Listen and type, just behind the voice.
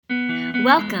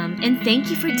Welcome and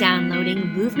thank you for downloading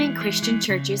Movement Christian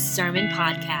Church's Sermon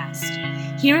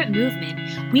Podcast. Here at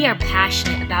Movement, we are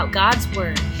passionate about God's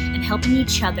Word and helping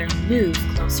each other move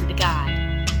closer to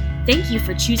God. Thank you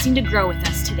for choosing to grow with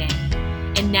us today.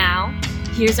 And now,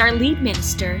 here's our lead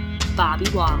minister, Bobby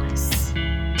Wallace.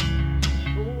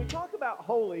 Well, when we talk about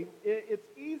holy, it's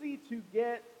easy to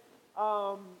get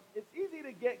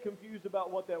confused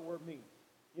about what that word means.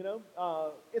 You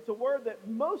know, it's a word that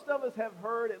most of us have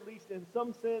heard, at least in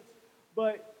some sense,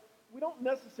 but we don't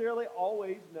necessarily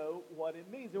always know what it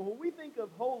means. And when we think of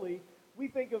holy, we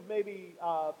think of maybe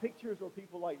pictures or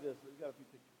people like this. We've got a few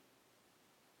pictures.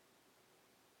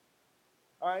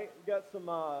 All right, we've got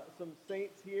some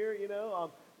saints here. You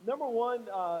know, number one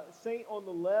saint on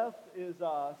the left is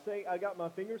Saint. I got my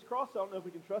fingers crossed. So I don't know if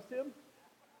we can trust him.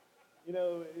 You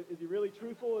know, is he really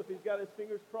truthful if he's got his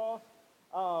fingers crossed?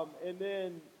 And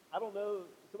then, I don't know,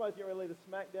 somebody's getting ready to lay the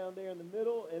smack down there in the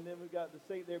middle, and then we've got the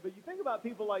saint there. But you think about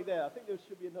people like that. I think there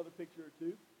should be another picture or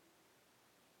two.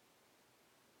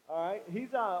 All right.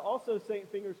 He's also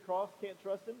Saint Fingers Crossed. Can't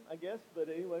trust him, I guess. But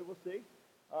anyway, we'll see.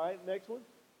 All right, next one.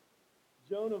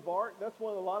 Joan of Arc. That's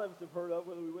one a lot of us have heard of,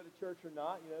 whether we went to church or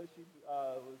not. You know, she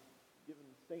was given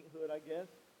sainthood, I guess.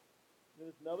 Then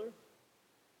there's another.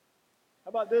 How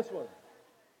about this one?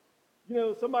 You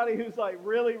know, somebody who's like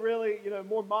really, you know,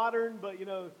 more modern, but, you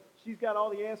know, she's got all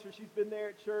the answers. She's been there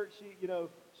at church.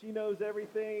 She knows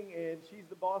everything, and she's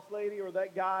the boss lady, or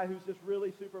that guy who's just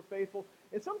really super faithful.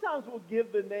 And sometimes we'll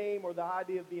give the name or the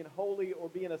idea of being holy or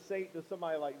being a saint to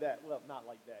somebody like that. Well, not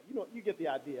like that. You know, you get the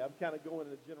idea. I'm kind of going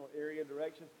in a general area and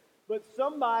direction. But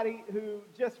somebody who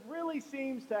just really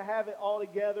seems to have it all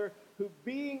together, who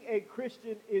being a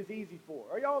Christian is easy for.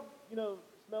 Are y'all, you know,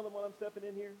 smelling what I'm stepping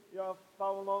in here? Y'all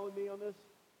following along with me on this?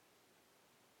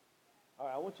 All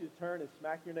right, I want you to turn and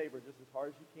smack your neighbor just as hard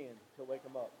as you can to wake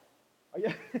them up. Are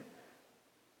you?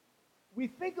 We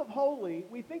think of holy,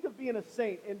 we think of being a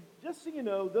saint, and just so you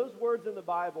know, those words in the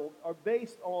Bible are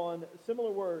based on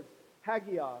similar words,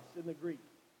 hagios in the Greek.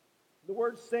 The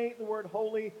word saint, the word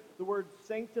holy, the word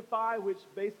sanctify, which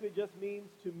basically just means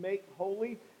to make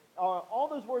holy. All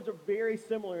those words are very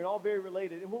similar and all very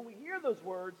related. And when we hear those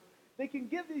words, they can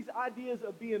give these ideas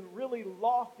of being really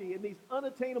lofty and these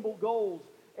unattainable goals,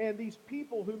 and these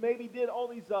people who maybe did all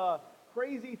these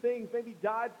crazy things, maybe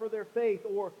died for their faith,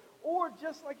 or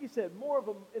just like you said, more of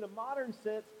in a modern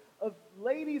sense of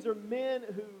ladies or men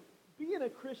who being a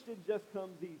Christian just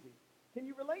comes easy. Can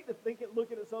you relate to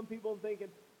looking at some people and thinking,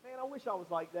 man, I wish I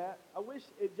was like that. I wish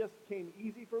it just came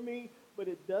easy for me, but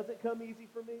it doesn't come easy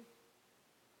for me?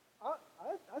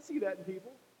 I see that in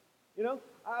people. You know,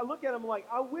 I look at them like,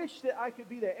 I wish that I could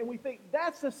be there. And we think,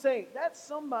 that's a saint. That's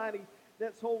somebody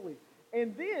that's holy.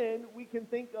 And then we can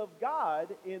think of God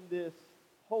in this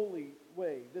holy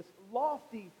way, this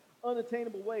lofty,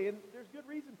 unattainable way. And there's good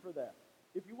reason for that.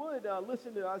 If you would,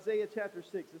 listen to Isaiah chapter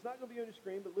 6. It's not going to be on your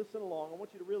screen, but listen along. I want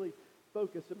you to really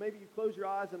focus. So maybe you close your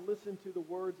eyes and listen to the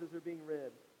words as they're being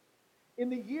read. In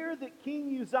the year that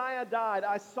King Uzziah died,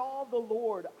 I saw the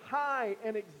Lord high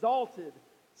and exalted,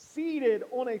 seated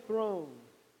on a throne,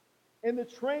 and the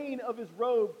train of his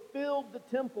robe filled the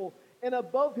temple, and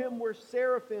above him were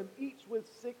seraphim, each with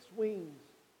 6 wings.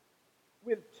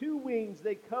 With 2 wings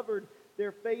they covered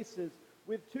their faces,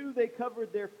 with 2 they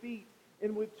covered their feet,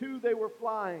 and with 2 they were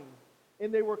flying,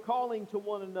 and they were calling to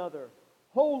one another,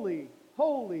 Holy,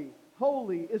 holy,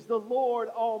 holy is the Lord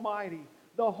Almighty.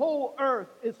 The whole earth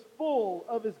is full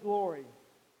of his glory.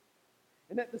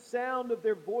 And at the sound of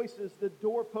their voices, the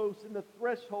doorposts and the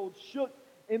threshold shook,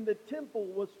 and the temple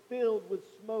was filled with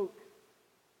smoke.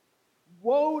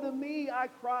 Woe to me, I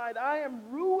cried, I am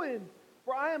ruined,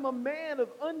 for I am a man of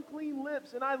unclean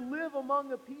lips, and I live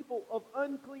among a people of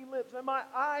unclean lips, and my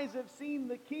eyes have seen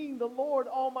the King, the Lord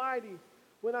Almighty.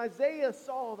 When Isaiah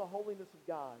saw the holiness of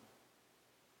God,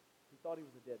 he thought he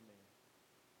was a dead man.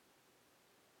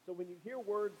 So when you hear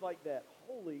words like that,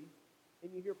 holy,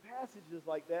 and you hear passages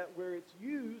like that where it's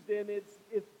used, and it's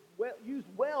used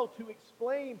well to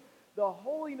explain the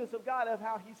holiness of God, of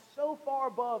how he's so far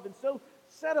above and so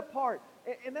set apart.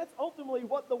 And that's ultimately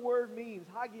what the word means,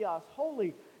 hagios,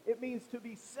 holy. It means to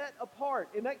be set apart.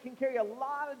 And that can carry a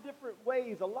lot of different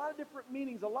ways, a lot of different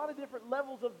meanings, a lot of different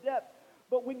levels of depth.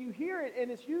 But when you hear it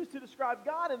and it's used to describe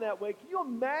God in that way, can you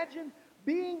imagine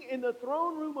being in the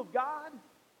throne room of God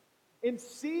and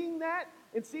seeing that,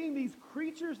 and seeing these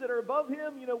creatures that are above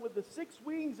him, you know, with the 6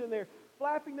 wings, and they're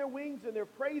flapping their wings, and they're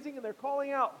praising, and they're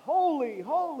calling out, Holy,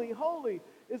 holy, holy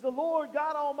is the Lord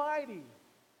God Almighty. Can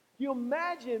you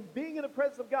imagine being in the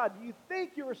presence of God? Do you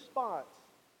think your response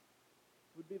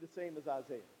would be the same as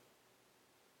Isaiah?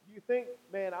 Do you think,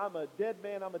 man, I'm a dead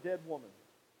woman?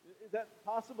 Is that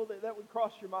possible that that would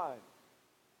cross your mind?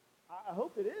 I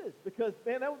hope it is, because,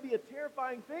 man, that would be a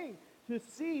terrifying thing to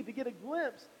see, to get a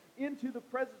glimpse into the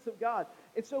presence of God.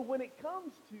 And so when it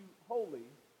comes to holy,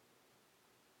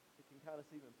 it can kind of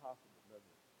seem impossible, doesn't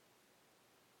it?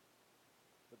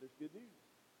 But there's good news.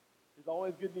 There's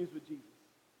always good news with Jesus.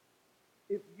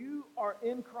 If you are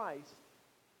in Christ,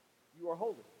 you are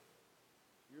holy.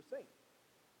 You're a saint.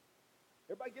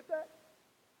 Everybody get that?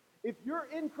 If you're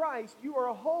in Christ, you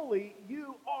are holy,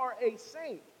 you are a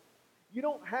saint. You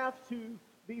don't have to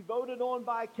be voted on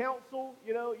by council.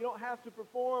 You don't have to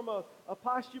perform a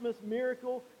posthumous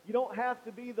miracle. You don't have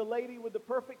to be the lady with the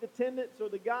perfect attendance or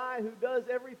the guy who does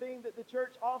everything that the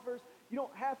church offers. You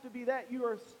don't have to be that. You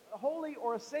are holy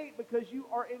or a saint because you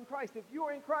are in Christ. If you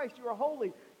are in Christ, you are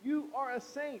holy. You are a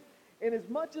saint. And as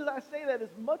much as I say that, as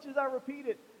much as I repeat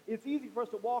it, it's easy for us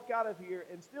to walk out of here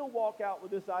and still walk out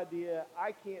with this idea,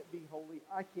 I can't be holy,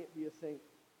 I can't be a saint.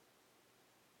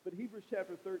 But Hebrews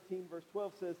chapter 13, verse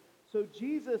 12 says, so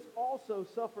Jesus also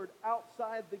suffered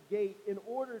outside the gate in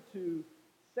order to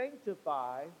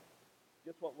sanctify,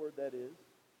 guess what word that is?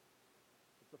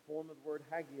 It's a form of the word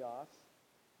hagios,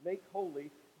 make holy,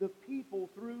 the people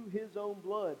through his own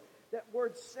blood. That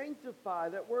word sanctify,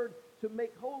 that word to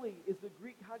make holy is the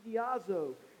Greek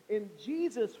hagiazo. And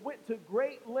Jesus went to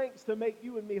great lengths to make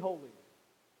you and me holy.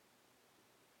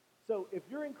 So if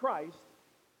you're in Christ,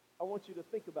 I want you to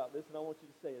think about this, and I want you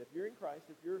to say it. If you're in Christ,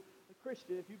 if you're a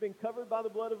Christian, if you've been covered by the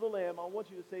blood of the Lamb, I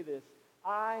want you to say this: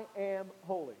 I am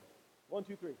holy. 1,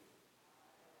 2, 3.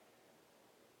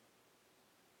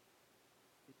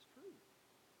 It's true.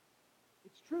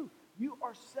 It's true. You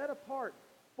are set apart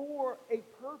for a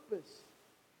purpose.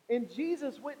 And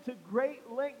Jesus went to great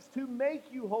lengths to make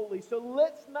you holy. So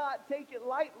let's not take it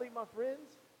lightly, my friends.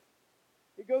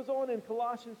 It goes on in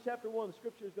Colossians chapter 1. The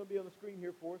scripture is going to be on the screen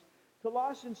here for us.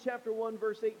 Colossians chapter 1,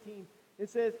 verse 18. It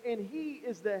says, and he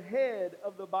is the head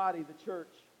of the body, the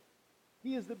church.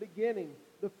 He is the beginning,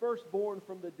 the firstborn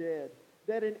from the dead,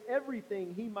 that in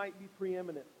everything he might be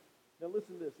preeminent. Now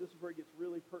listen to this. This is where it gets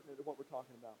really pertinent to what we're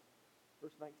talking about.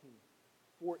 Verse 19.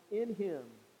 For in him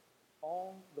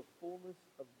all the fullness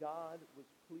of God was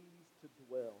pleased to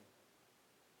dwell,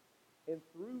 and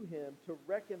through him to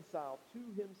reconcile to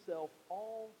himself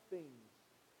all things,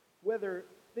 whether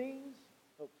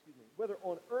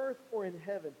on earth or in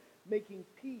heaven, making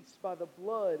peace by the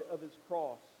blood of his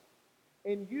cross.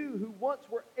 And you who once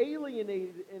were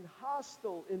alienated and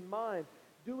hostile in mind,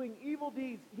 doing evil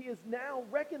deeds, he is now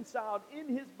reconciled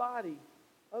in his body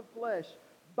of flesh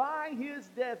by his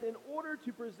death, in order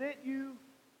to present you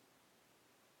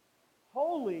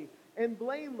holy and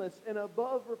blameless and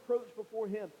above reproach before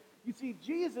him. You see,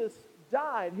 Jesus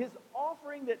died, his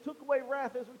offering that took away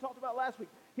wrath, as we talked about last week,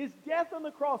 his death on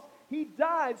the cross, he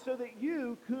died so that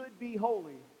you could be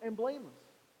holy and blameless.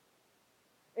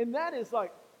 And that is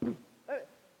like,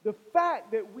 the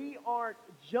fact that we aren't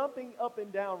jumping up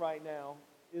and down right now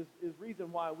is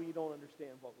reason why we don't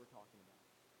understand what we're talking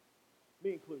about.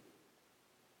 Me included.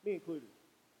 Me included.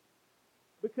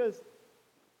 Because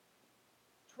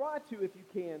try to, if you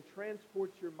can,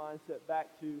 transport your mindset back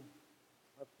to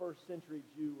a first century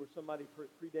Jew or somebody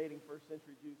predating first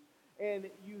century Jews. And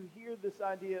you hear this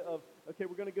idea of, okay,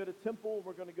 we're going to go to temple,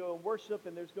 we're going to go and worship,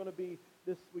 and there's going to be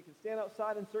this, we can stand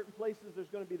outside in certain places, there's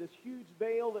going to be this huge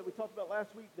veil that we talked about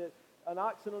last week that an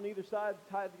oxen on either side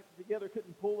tied together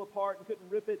couldn't pull apart and couldn't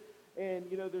rip it. And,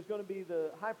 there's going to be the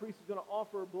high priest is going to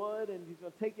offer blood, and he's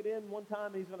going to take it in one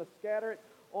time, and he's going to scatter it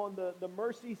on the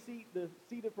mercy seat, the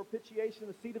seat of propitiation,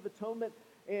 the seat of atonement.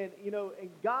 And, and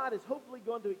God is hopefully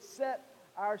going to accept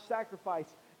our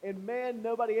sacrifice. And man,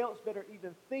 nobody else better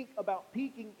even think about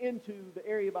peeking into the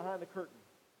area behind the curtain.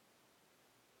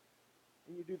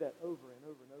 And you do that over and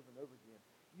over and over and over again.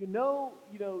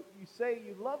 You say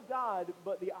you love God,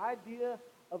 but the idea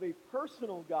of a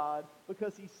personal God,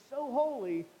 because he's so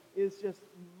holy, is just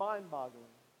mind-boggling.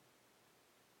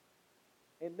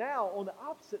 And now, on the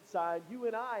opposite side, you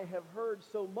and I have heard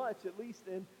so much, at least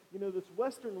in this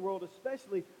Western world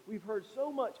especially, we've heard so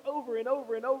much over and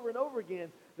over and over and over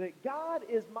again that God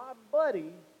is my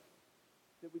buddy,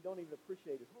 that we don't even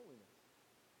appreciate his holiness.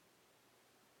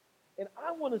 And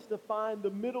I want us to find the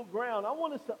middle ground. I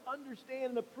want us to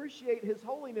understand and appreciate his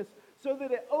holiness so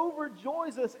that it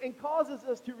overjoys us and causes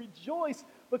us to rejoice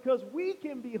because we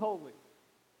can be holy.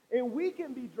 And we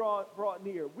can be brought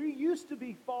near. We used to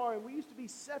be far and we used to be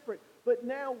separate, but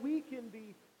now we can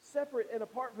be separate and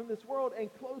apart from this world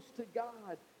and close to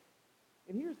God.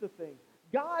 And here's the thing.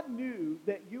 God knew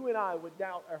that you and I would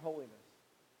doubt our holiness.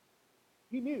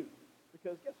 He knew,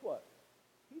 because guess what?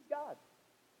 He's God.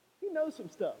 He knows some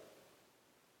stuff.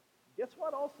 Guess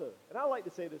what also? And I like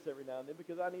to say this every now and then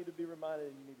because I need to be reminded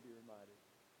and you need to be reminded.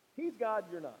 He's God,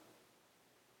 you're not.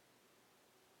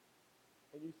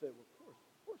 And you say, well,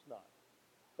 of course not.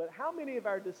 But how many of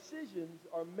our decisions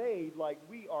are made like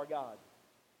we are God?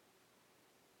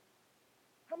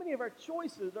 How many of our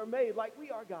choices are made like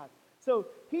we are God? So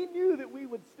he knew that we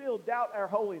would still doubt our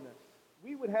holiness.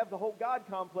 We would have the whole God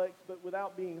complex, but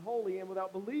without being holy and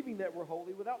without believing that we're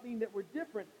holy, without being that we're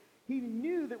different. He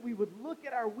knew that we would look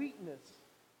at our weakness,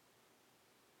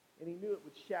 and he knew it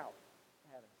would shout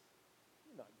at us.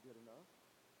 You're not good enough.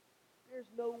 There's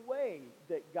no way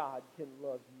that God can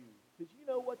love you. Because you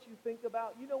know what you think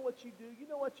about, you know what you do, you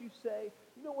know what you say,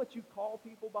 you know what you call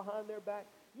people behind their back,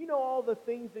 you know all the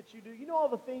things that you do, you know all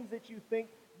the things that you think.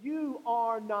 You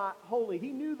are not holy.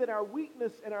 He knew that our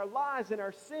weakness and our lies and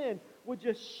our sin would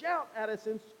just shout at us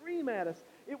and scream at us.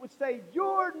 It would say,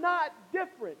 you're not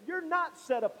different. You're not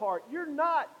set apart. You're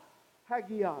not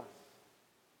hagios.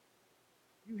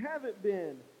 You haven't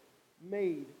been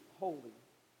made holy.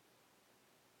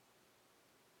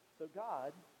 So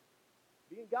God,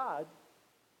 being God,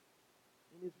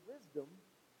 in his wisdom,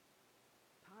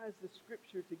 ties the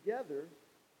scripture together,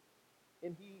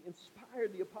 and he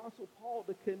inspired the Apostle Paul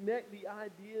to connect the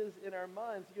ideas in our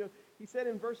minds. You know, he said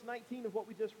in verse 19 of what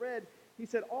we just read, he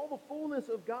said, all the fullness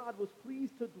of God was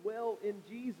pleased to dwell in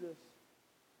Jesus,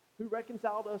 who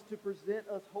reconciled us to present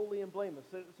us holy and blameless.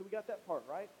 So we got that part,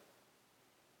 right?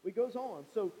 He goes on.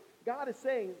 So God is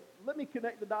saying, let me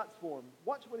connect the dots for him.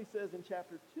 Watch what he says in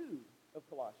chapter 2 of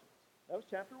Colossians. That was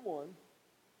chapter 1.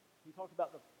 He talked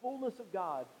about the fullness of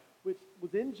God, which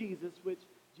was in Jesus, which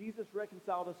Jesus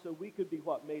reconciled us so we could be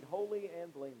what? Made holy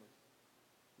and blameless.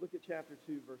 Look at chapter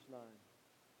 2, verse 9.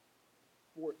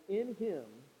 For in him,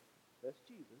 that's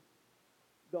Jesus,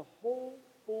 the whole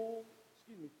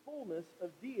fullness of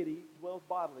deity dwells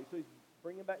bodily. So he's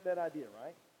bringing back that idea,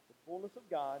 right? The fullness of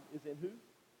God is in who?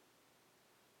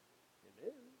 In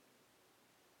him.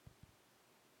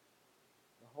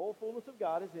 The whole fullness of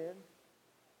God is in.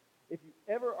 If you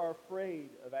ever are afraid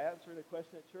of answering a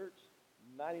question at church,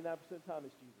 99% of the time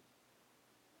it's Jesus.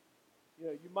 You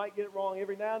know, you might get it wrong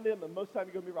every now and then, but most of the time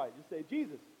you're going to be right. Just say,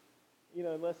 Jesus. You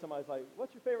know, unless somebody's like,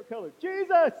 what's your favorite color?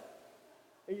 Jesus!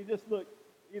 And you just look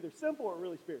either simple or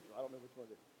really spiritual. I don't know which one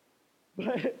it is.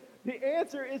 But the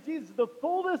answer is Jesus. The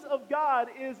fullness of God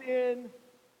is in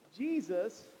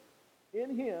Jesus,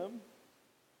 in him.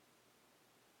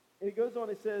 And it goes on,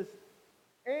 it says,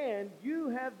 and you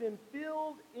have been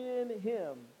filled in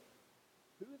him.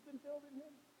 Who has been filled in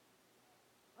him?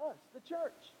 Us, the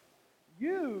church.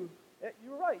 You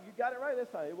were right. You got it right this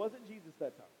time. It wasn't Jesus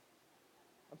that time.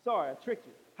 I'm sorry, I tricked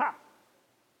you. Ha!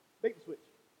 Bait the switch.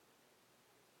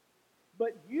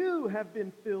 But you have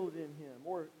been filled in him,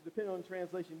 or depending on the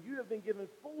translation, you have been given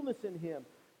fullness in him,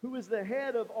 who is the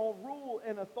head of all rule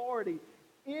and authority.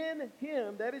 In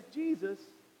him, that is Jesus,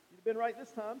 you've been right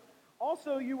this time.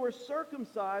 Also, you were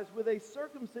circumcised with a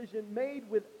circumcision made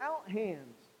without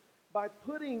hands, by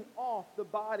putting off the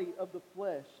body of the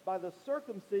flesh, by the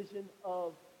circumcision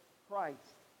of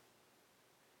Christ.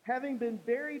 Having been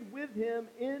buried with him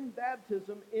in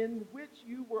baptism, in which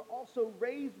you were also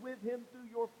raised with him through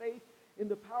your faith in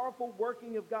the powerful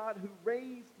working of God who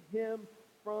raised him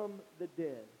from the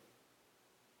dead.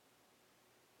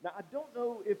 Now, I don't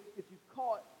know if you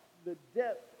caught the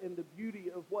depth and the beauty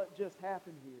of what just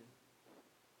happened here.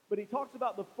 But he talks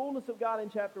about the fullness of God in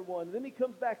chapter 1. And then he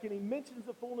comes back and he mentions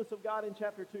the fullness of God in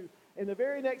chapter 2. And the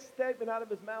very next statement out of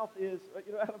his mouth is,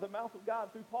 out of the mouth of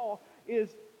God through Paul,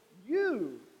 is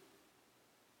you.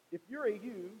 If you're a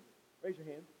you, raise your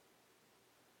hand.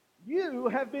 You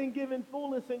have been given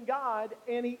fullness in God.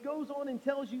 And he goes on and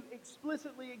tells you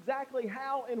explicitly exactly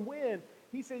how and when.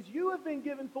 He says, you have been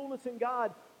given fullness in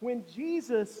God when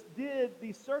Jesus did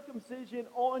the circumcision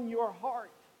on your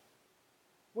heart.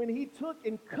 When he took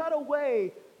and cut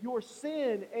away your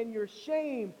sin and your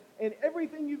shame and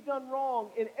everything you've done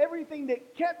wrong and everything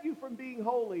that kept you from being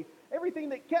holy, everything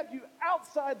that kept you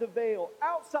outside the veil,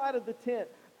 outside of the tent,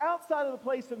 outside of the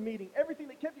place of meeting, everything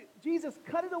that kept you, Jesus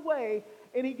cut it away,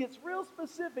 and he gets real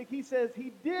specific. He says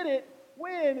he did it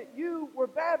when you were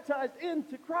baptized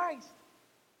into Christ.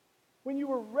 When you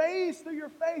were raised through your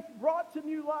faith, brought to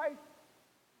new life.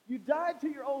 You died to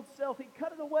your old self. He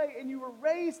cut it away, and you were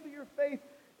raised through your faith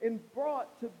and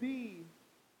brought to be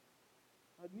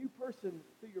a new person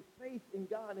through your faith in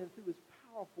God and through his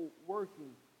powerful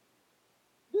working.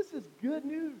 This is good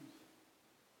news.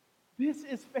 This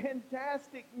is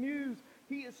fantastic news.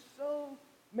 He is so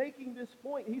making this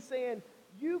point. He's saying,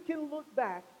 you can look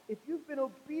back, if you've been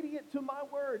obedient to my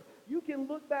word, you can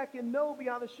look back and know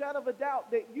beyond a shadow of a doubt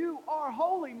that you are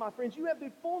holy, my friends. You have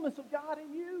the fullness of God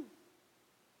in you.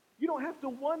 You don't have to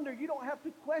wonder. You don't have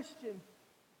to question.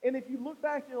 And if you look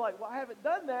back and you're like, well, I haven't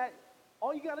done that,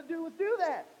 all you got to do is do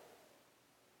that.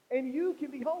 And you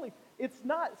can be holy. It's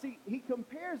not, see, he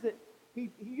compares it,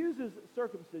 he uses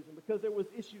circumcision because there was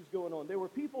issues going on. There were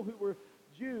people who were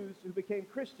Jews who became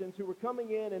Christians who were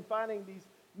coming in and finding these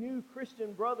new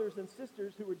Christian brothers and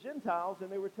sisters who were Gentiles,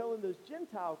 and they were telling those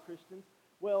Gentile Christians,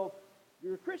 well,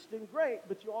 you're a Christian, great,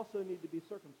 but you also need to be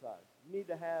circumcised. You need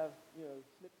to have,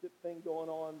 snip-dip thing going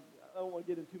on. I don't want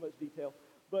to get into too much detail,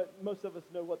 but most of us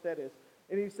know what that is.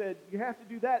 And he said, you have to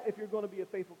do that if you're going to be a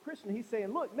faithful Christian. He's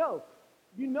saying, look, no,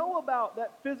 you know about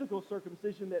that physical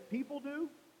circumcision that people do,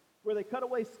 where they cut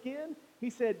away skin? He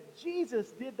said,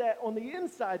 Jesus did that on the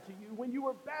inside to you when you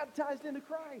were baptized into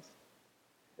Christ.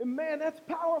 And man, that's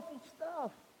powerful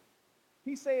stuff.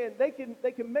 He's saying they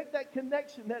can make that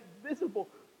connection, that visible,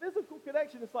 physical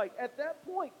connection. It's like at that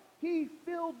point, he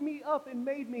filled me up and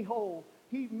made me whole.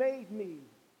 He made me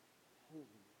holy.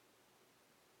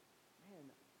 Man,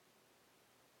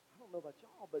 I don't know about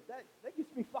y'all, but that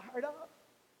gets me fired up.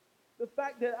 The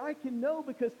fact that I can know,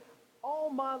 because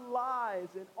all my lies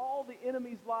and all the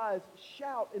enemy's lies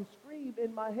shout and scream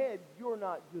in my head, you're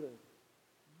not good.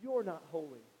 You're not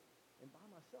holy. And by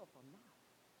myself, I'm not.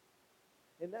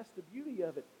 And that's the beauty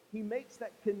of it. He makes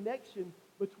that connection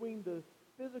between the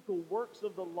physical works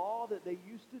of the law that they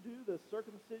used to do, the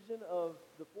circumcision of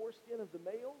the foreskin of the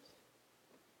males,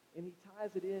 and he ties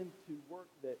it into work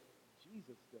that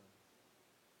Jesus does.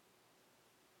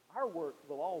 Our work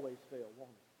will always fail, won't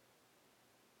it?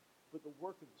 But the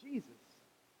work of Jesus,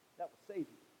 that will save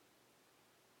you.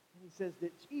 And he says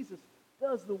that Jesus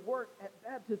does the work at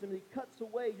baptism. He cuts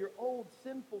away your old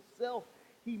sinful self.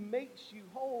 He makes you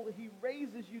whole. He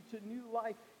raises you to new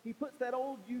life. He puts that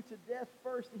old you to death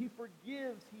first. He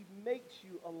forgives. He makes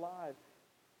you alive.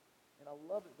 And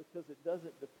I love it because it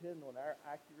doesn't depend on our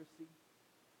accuracy.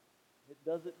 It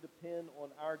doesn't depend on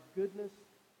our goodness.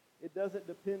 It doesn't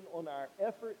depend on our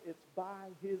effort. It's by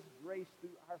his grace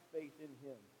through our faith in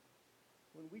him.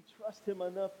 When we trust him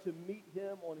enough to meet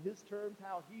him on his terms,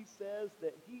 how he says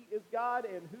that he is God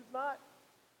and who's not,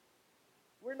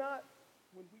 we're not.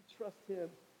 When we trust him,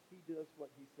 he does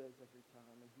what he says every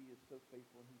time, and he is so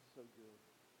faithful and he's so good.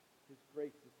 His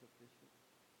grace is sufficient.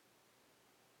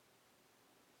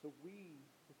 So we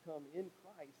become in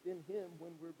Christ, in him,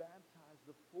 when we're baptized,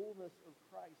 the fullness of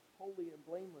Christ, holy and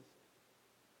blameless.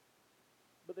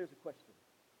 But there's a question.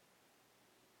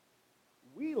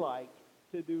 We like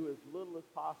to do as little as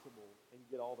possible and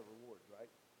get all the rewards,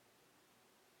 right?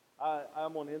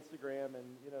 I'm on Instagram, and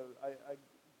I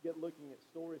get looking at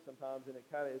stories sometimes, and it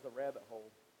kind of is a rabbit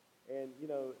hole. And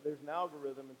there's an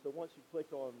algorithm, and so once you click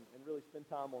on and really spend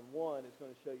time on one, it's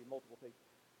going to show you multiple things.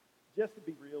 Just to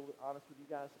be real honest with you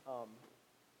guys,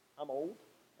 I'm old.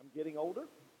 I'm getting older.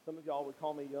 Some of y'all would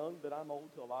call me young, but I'm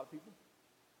old to a lot of people.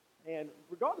 And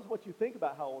regardless of what you think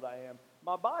about how old I am,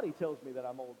 my body tells me that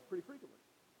I'm old pretty frequently.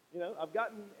 I've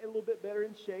gotten a little bit better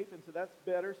in shape, and so that's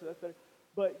better,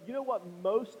 But you know what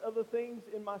most of the things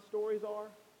in my stories are?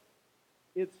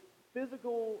 It's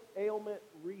physical ailment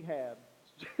rehab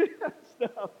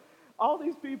stuff. All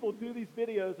these people do these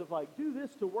videos of like, do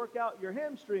this to work out your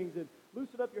hamstrings and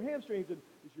loosen up your hamstrings, and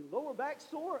is your lower back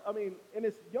sore? I mean, and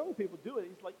it's young people do it.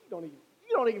 It's like, you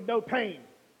don't even know pain.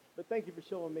 But thank you for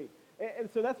showing me. And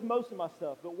so that's most of my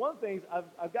stuff. But one of the things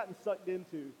I've gotten sucked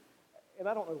into, and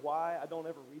I don't know why, I don't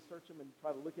ever research them and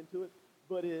try to look into it,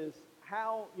 but is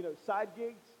how, side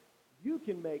gigs, you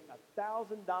can make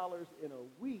 $1,000 in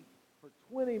a week for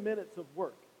 20 minutes of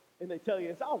work. And they tell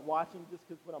you, I'll watch them just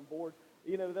because when I'm bored,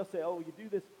 they'll say, oh, you do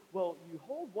this. Well, you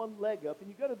hold one leg up and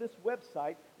you go to this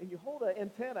website and you hold an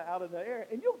antenna out in the air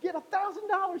and you'll get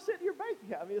 $1,000 sitting in your bank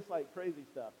account. I mean, it's like crazy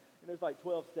stuff. And there's like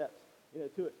 12 steps,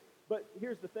 to it. But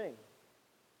here's the thing.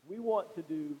 We want to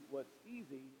do what's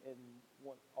easy and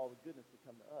want all the goodness to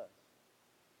come to us.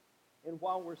 And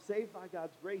while we're saved by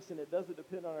God's grace and it doesn't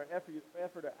depend on our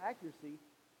effort or accuracy,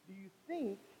 do you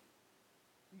think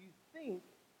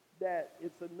that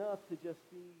it's enough to just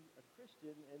be a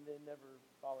Christian and then never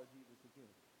follow Jesus again?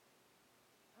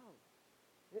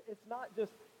 No. It's not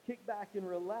just kick back and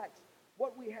relax.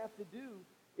 What we have to do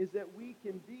is that we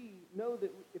can know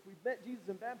that if we've met Jesus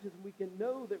in baptism, we can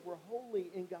know that we're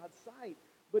holy in God's sight.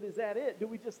 But is that it? Do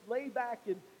we just lay back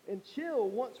and chill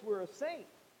once we're a saint?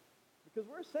 Because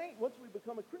we're a saint once we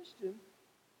become a Christian.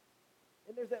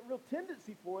 And there's that real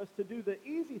tendency for us to do the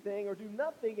easy thing or do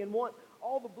nothing and want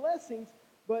all the blessings.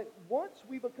 But once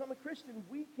we become a Christian,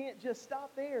 we can't just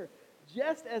stop there.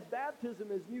 Just as baptism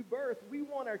is new birth, we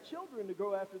want our children to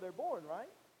grow after they're born, right?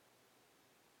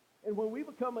 And when we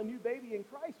become a new baby in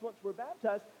Christ, once we're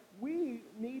baptized, we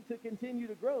need to continue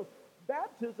to grow.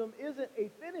 baptism isn't a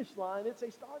finish line, it's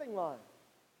a starting line.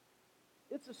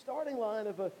 It's a starting line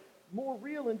of a more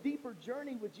real and deeper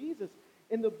journey with Jesus.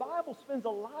 And the Bible spends a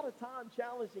lot of time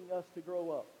challenging us to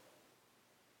grow up.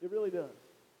 It really does.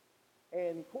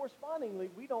 And correspondingly,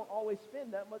 we don't always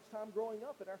spend that much time growing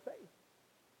up in our faith.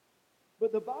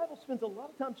 But the Bible spends a lot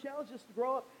of time challenging us to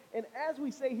grow up. And as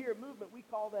we say here at Movement, we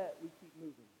call that we keep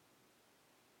moving.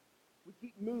 We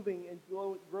keep moving and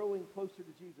growing closer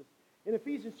to Jesus. In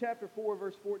Ephesians chapter 4,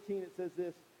 verse 14, it says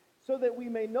this, so that we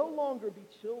may no longer be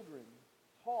children,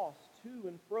 tossed to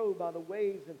and fro by the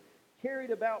waves and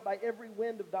carried about by every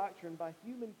wind of doctrine, by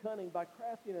human cunning, by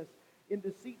craftiness in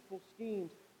deceitful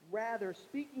schemes. Rather,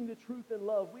 speaking the truth in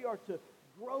love, we are to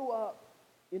grow up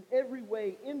in every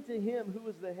way into him who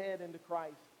is the head, into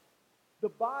Christ. The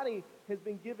body has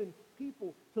been given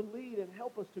people to lead and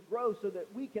help us to grow so that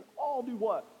we can all do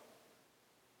what?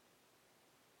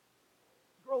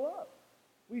 Grow up.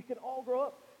 We can all grow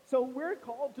up. So we're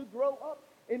called to grow up.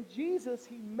 And Jesus,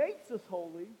 he makes us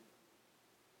holy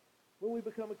when we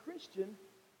become a Christian.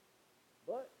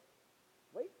 But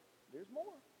wait, there's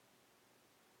more.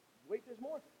 Wait, there's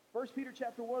more. 1 Peter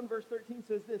chapter 1, verse 13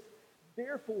 says this,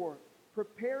 therefore,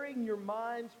 preparing your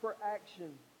minds for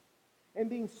action and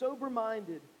being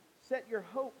sober-minded, set your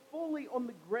hope fully on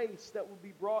the grace that will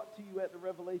be brought to you at the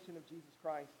revelation of Jesus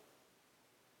Christ.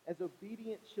 As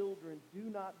obedient children, do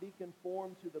not be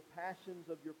conformed to the passions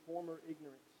of your former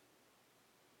ignorance.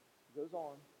 He goes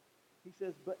on. He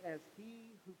says, but as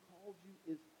he who called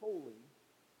you is holy,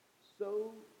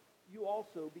 so you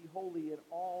also be holy in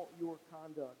all your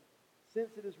conduct.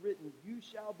 Since it is written, you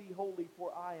shall be holy,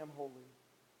 for I am holy.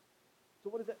 So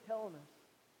what is that telling us?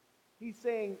 He's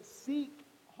saying, seek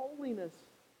holiness.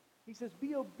 He says,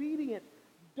 be obedient.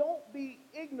 Don't be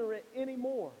ignorant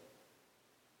anymore.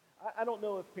 I don't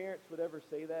know if parents would ever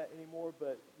say that anymore,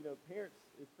 but, parents,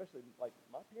 especially like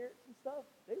my parents and stuff,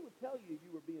 they would tell you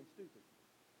were being stupid.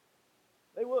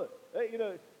 They would.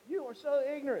 You are so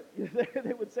ignorant.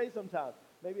 They would say sometimes.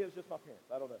 Maybe it was just my parents.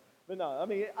 I don't know. But no,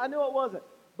 I knew it wasn't.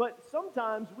 But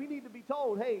sometimes we need to be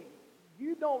told, hey,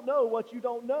 you don't know what you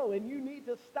don't know, and you need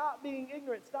to stop being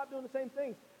ignorant. Stop doing the same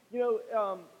things.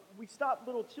 We stop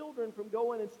little children from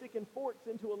going and sticking forks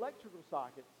into electrical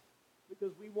sockets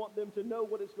because we want them to know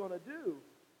what it's going to do.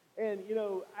 And,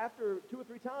 after 2 or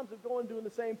 3 times of going and doing the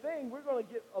same thing, we're going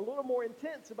to get a little more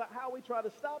intense about how we try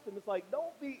to stop them. It's like,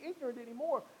 don't be ignorant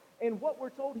anymore. And what we're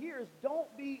told here is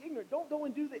don't be ignorant. Don't go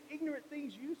and do the ignorant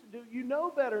things you used to do. You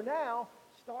know better now.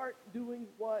 Start doing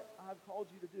what I've called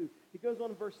you to do. He goes on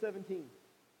in verse 17. It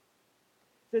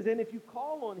says, and if you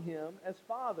call on him as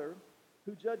Father,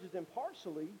 who judges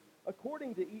impartially,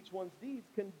 according to each one's deeds,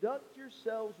 conduct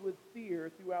yourselves with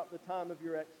fear throughout the time of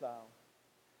your exile,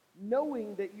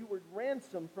 knowing that you were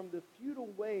ransomed from the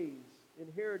futile ways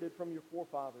inherited from your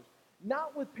forefathers,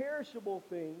 not with perishable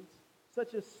things,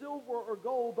 such as silver or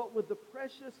gold, but with the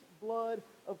precious blood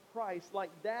of Christ,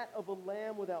 like that of a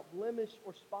lamb without blemish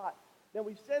or spot. Now,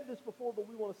 we've said this before, but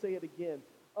we want to say it again.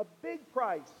 A big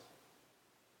price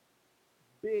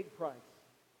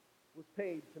was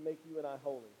paid to make you and I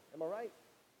holy. Am I right?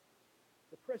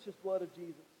 The precious blood of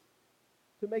Jesus.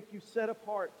 To make you set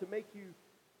apart,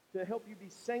 to help you be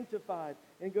sanctified.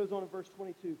 And it goes on in verse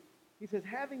 22. He says,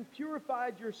 having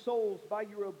purified your souls by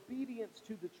your obedience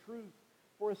to the truth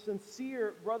for a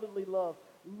sincere brotherly love,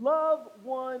 love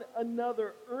one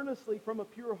another earnestly from a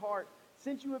pure heart,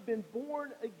 since you have been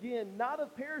born again, not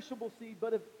of perishable seed,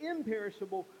 but of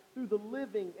imperishable, through the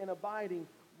living and abiding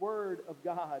Word of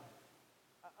God.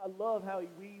 I love how he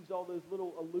weaves all those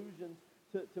little allusions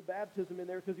to baptism in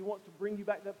there, because he wants to bring you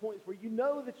back to that point where you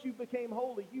know that you became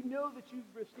holy. You know that you've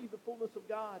received the fullness of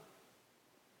God.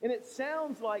 And it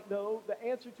sounds like, though, the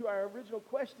answer to our original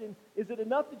question, is it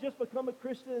enough to just become a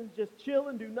Christian and just chill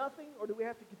and do nothing? Or do we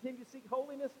have to continue to seek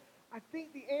holiness? I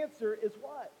think the answer is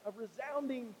what? A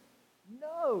resounding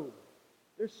no.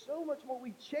 There's so much more.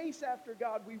 We chase after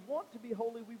God. We want to be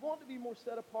holy. We want to be more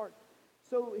set apart.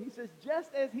 So he says,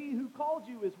 just as he who called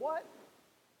you is what?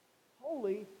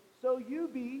 Holy, so you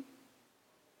be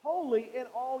holy in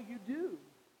all you do.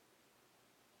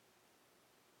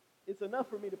 It's enough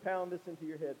for me to pound this into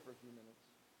your head for a few minutes.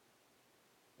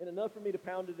 And enough for me to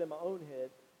pound it in my own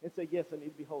head and say, yes, I need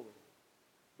to be holy.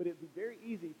 But it'd be very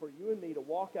easy for you and me to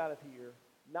walk out of here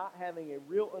not having a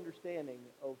real understanding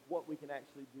of what we can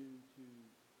actually do to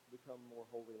become more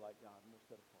holy like God, more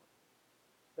set apart.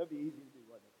 That'd be easy to do,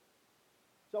 wouldn't it?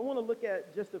 So I want to look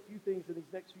at just a few things in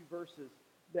these next few verses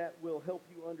that will help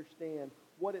you understand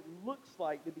what it looks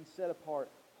like to be set apart,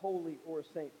 holy, or a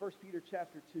saint. 1 Peter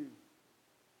chapter 2,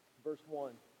 verse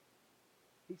 1.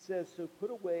 He says, so put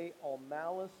away all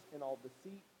malice and all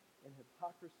deceit and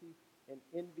hypocrisy and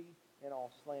envy and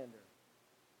all slander.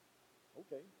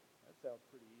 Okay, that sounds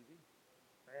pretty easy.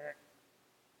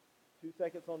 2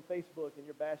 seconds on Facebook and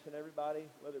you're bashing everybody,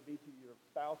 whether it be to your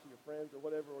spouse or your friends or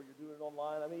whatever, or you're doing it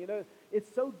online. I mean,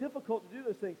 it's so difficult to do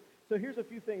those things. So here's a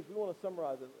few things. We want to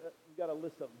summarize it. We've got a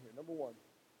list of them here. Number one,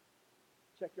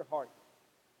 check your heart.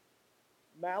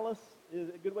 Malice, is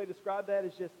a good way to describe that,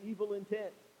 is just evil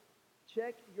intent.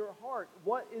 Check your heart.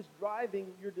 What is driving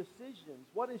your decisions?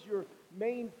 What is your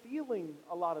main feeling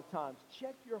a lot of times?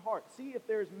 Check your heart. See if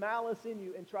there's malice in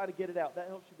you and try to get it out. That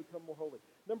helps you become more holy.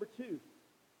 Number two,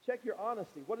 check your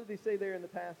honesty. What did he say there in the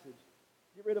passage?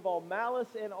 Get rid of all malice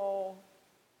and all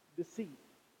deceit.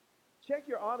 Check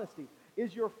your honesty.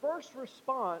 Is your first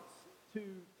response to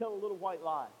tell a little white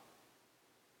lie?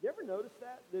 You ever notice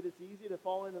that it's easy to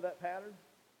fall into that pattern?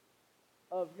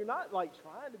 Of you're not like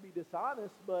trying to be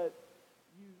dishonest, but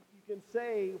you can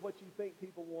say what you think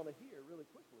people want to hear really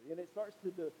quickly. And it starts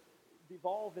to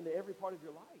devolve into every part of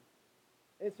your life.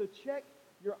 And so check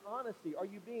your honesty. Are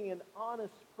you being an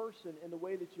honest person in the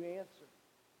way that you answer?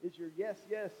 Is your yes,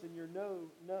 yes, and your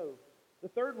no, no? The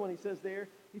third one he says,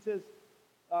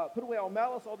 put away all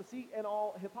malice, all deceit, and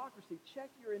all hypocrisy.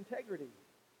 Check your integrity.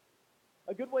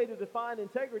 A good way to define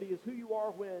integrity is who you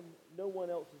are when no one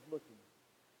else is looking.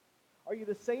 Are you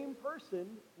the same person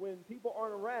when people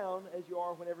aren't around as you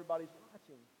are when everybody's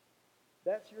watching?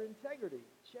 That's your integrity.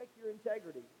 Check your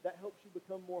integrity. That helps you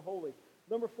become more holy.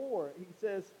 Number four, he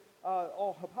says,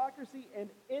 all hypocrisy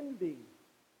and envy.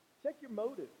 Check your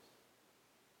motives.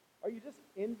 Are you just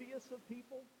envious of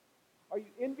people? Are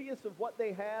you envious of what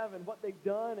they have and what they've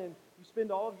done, and you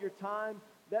spend all of your time,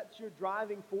 that's your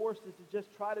driving force, is to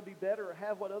just try to be better or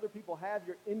have what other people have?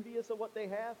 You're envious of what they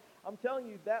have? I'm telling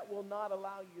you, that will not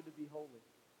allow you to be holy.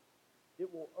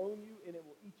 It will own you and it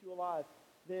will eat you alive.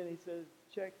 Then he says,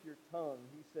 check your tongue,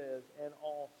 he says, and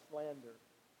all slander.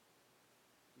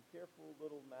 Be careful,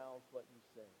 little mouths, what you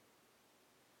say.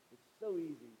 It's so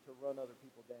easy to run other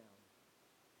people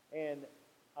down. And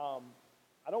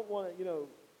I don't want to,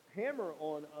 hammer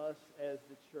on us as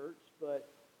the church, but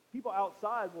people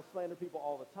outside will slander people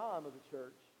all the time of the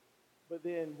church. But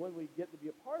then when we get to be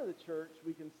a part of the church,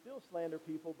 we can still slander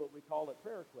people, but we call it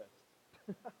prayer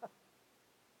requests.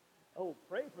 Oh,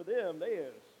 pray for them. They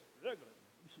are struggling.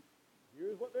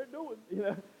 Here's what they're doing.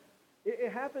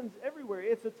 It happens everywhere.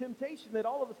 It's a temptation that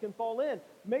all of us can fall in.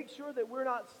 Make sure that we're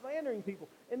not slandering people.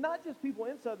 And not just people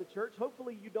inside the church.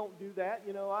 Hopefully you don't do that.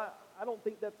 I don't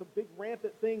think that's a big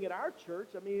rampant thing at our church.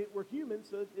 I mean, we're humans,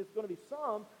 so it's going to be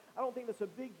some. I don't think that's a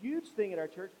big, huge thing at our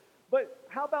church. But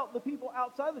how about the people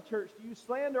outside the church? Do you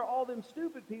slander all them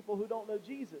stupid people who don't know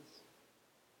Jesus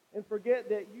and forget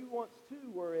that you once too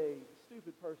were a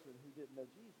stupid person who didn't know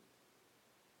Jesus?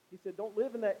 He said, don't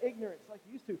live in that ignorance like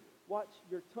you used to. Watch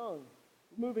your tongue.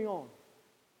 Moving on.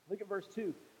 Look at verse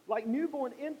 2. Like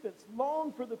newborn infants,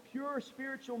 long for the pure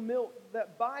spiritual milk,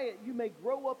 that by it you may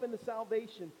grow up into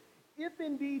salvation, if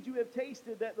indeed you have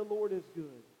tasted that the Lord is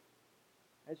good.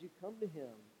 As you come to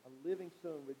him, a living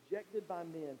stone, rejected by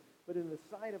men, but in the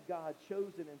sight of God,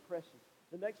 chosen and precious.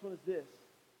 The next one is this.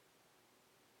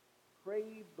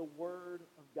 Crave the word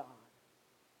of God.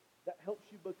 That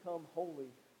helps you become holy.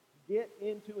 Get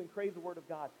into and crave the word of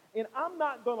God. And I'm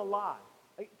not going to lie.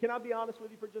 Can I be honest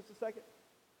with you for just a second?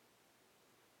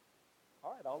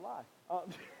 All right, I'll lie.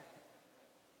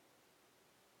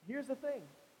 Here's the thing.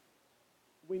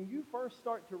 When you first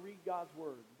start to read God's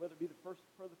word, whether it be for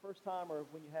the first time or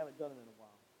when you haven't done it in a while,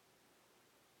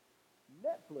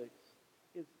 Netflix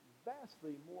is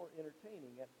vastly more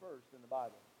entertaining at first than the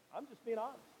Bible. I'm just being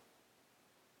honest.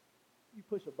 You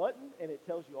push a button and it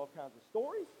tells you all kinds of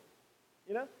stories.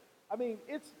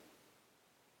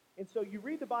 And so you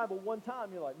read the Bible one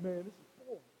time, you're like, man, this is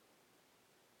boring.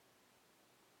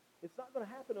 It's not going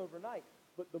to happen overnight.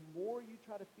 But the more you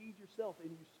try to feed yourself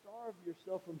and you starve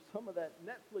yourself from some of that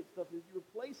Netflix stuff that you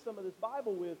replace some of this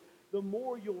Bible with, the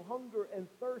more you'll hunger and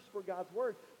thirst for God's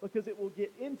word, because it will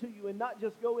get into you and not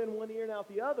just go in one ear and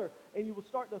out the other. And you will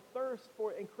start to thirst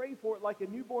for it and crave for it like a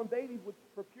newborn baby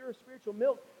for pure spiritual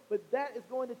milk. But that is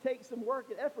going to take some work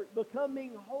and effort,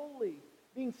 becoming holy,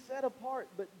 being set apart.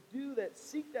 But do that.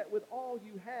 Seek that with all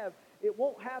you have. It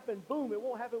won't happen, boom. It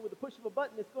won't happen with the push of a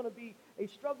button. It's going to be a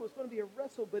struggle. It's going to be a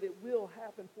wrestle, but it will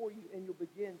happen for you, and you'll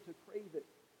begin to crave it.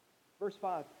 Verse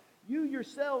 5. You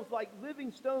yourselves, like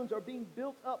living stones, are being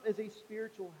built up as a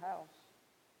spiritual house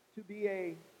to be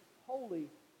a holy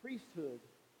priesthood,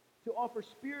 to offer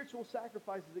spiritual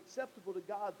sacrifices acceptable to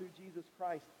God through Jesus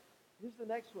Christ. Here's the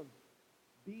next one.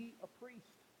 Be a priest.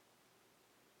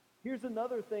 Here's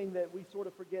another thing that we sort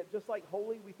of forget. Just like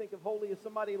holy, we think of holy as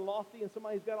somebody lofty and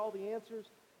somebody who's got all the answers.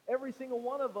 Every single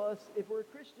one of us, if we're a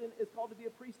Christian, is called to be a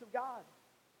priest of God.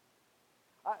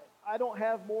 I don't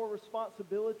have more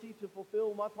responsibility to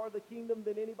fulfill my part of the kingdom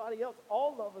than anybody else.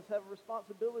 All of us have a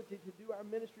responsibility to do our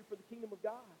ministry for the kingdom of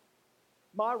God.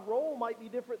 My role might be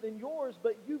different than yours,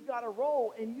 but you've got a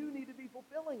role and you need to be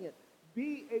fulfilling it.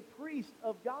 Be a priest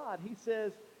of God. He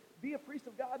says, be a priest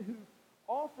of God who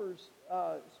offers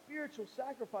spiritual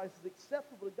sacrifices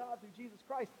acceptable to God through Jesus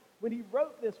Christ. When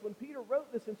Peter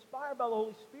wrote this, inspired by the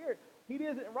Holy Spirit, he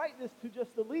didn't write this to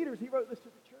just the leaders. He wrote this to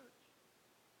the church.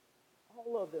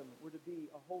 All of them were to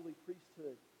be a holy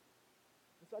priesthood.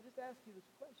 And so I just ask you this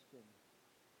question.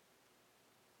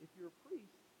 If you're a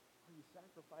priest, are you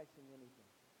sacrificing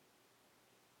anything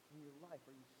in your life?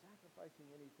 Are you sacrificing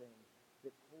anything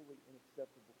that's holy and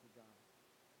acceptable to God?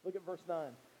 Look at verse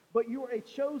 9. But you are a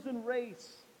chosen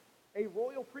race, a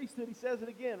royal priesthood. He says it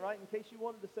again, right? In case you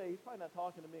wanted to say, he's probably not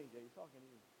talking to me, Jay. He's talking to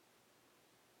you.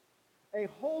 A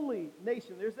holy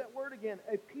nation. There's that word again.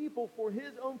 A people for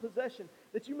his own possession,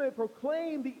 that you may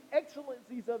proclaim the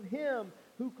excellencies of him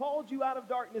who called you out of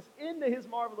darkness into his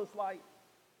marvelous light.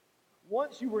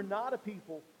 Once you were not a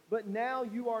people, but now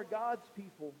you are God's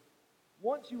people.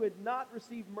 Once you had not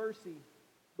received mercy,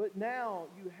 but now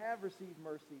you have received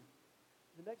mercy.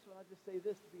 The next one, I just say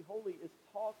this, to be holy is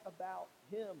talk about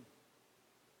him.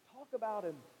 Talk about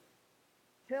him.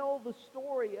 Tell the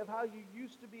story of how you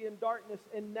used to be in darkness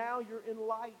and now you're in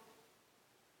light.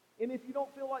 And if you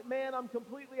don't feel like, man, I'm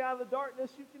completely out of the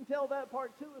darkness, you can tell that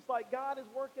part too. It's like God is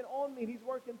working on me. He's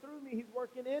working through me. He's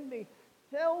working in me.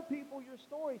 Tell people your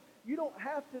story. You don't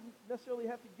have to necessarily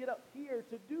have to get up here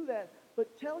to do that,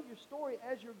 but tell your story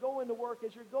as you're going to work,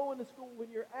 as you're going to school, when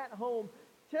you're at home.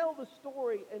 Tell the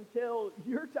story until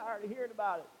you're tired of hearing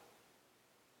about it.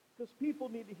 Because people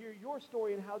need to hear your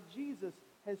story and how Jesus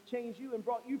has changed you and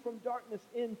brought you from darkness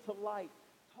into light.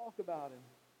 Talk about him.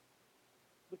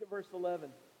 Look at verse 11.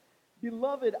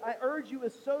 Beloved, I urge you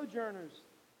as sojourners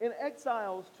and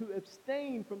exiles to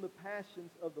abstain from the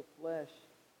passions of the flesh,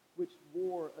 which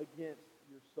war against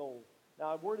your soul.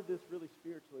 Now, I worded this really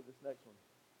spiritually, this next one.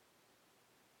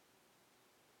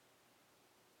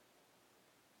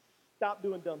 Stop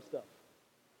doing dumb stuff.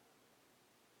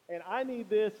 And I need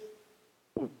this,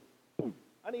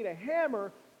 I need a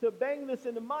hammer to bang this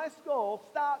into my skull.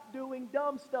 Stop doing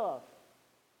dumb stuff.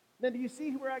 Now, do you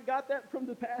see where I got that from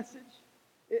the passage?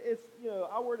 It's,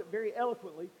 I word it very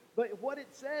eloquently, but what it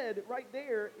said right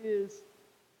there is,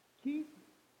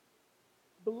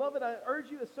 beloved, I urge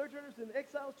you as sojourners and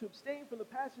exiles to abstain from the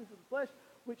passions of the flesh,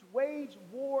 which wage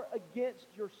war against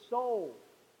your soul.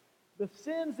 The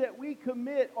sins that we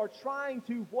commit are trying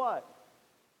to what?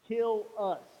 Kill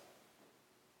us.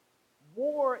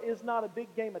 War is not a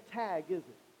big game of tag, is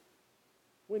it?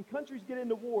 When countries get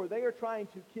into war, they are trying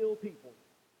to kill people.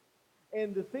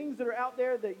 And the things that are out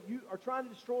there that are trying to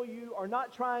destroy you are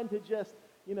not trying to just,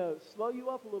 slow you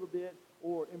up a little bit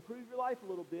or improve your life a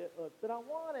little bit, but I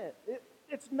want it.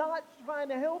 It's not trying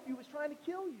to help you. It's trying to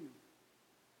kill you.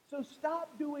 So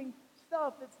stop doing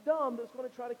stuff that's dumb that's going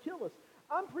to try to kill us.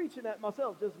 I'm preaching that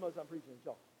myself just as much as I'm preaching at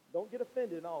y'all. Don't get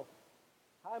offended and all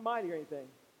high and mighty or anything.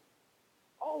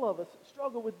 All of us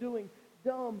struggle with doing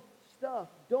dumb stuff.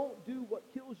 Don't do what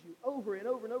kills you over and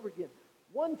over and over again.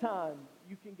 One time,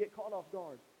 you can get caught off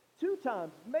guard. 2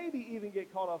 times, maybe even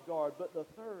get caught off guard. But the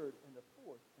 3rd and the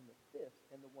 4th and the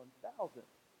 5th and the 1,000th,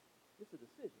 it's a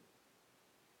decision.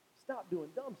 Stop doing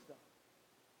dumb stuff.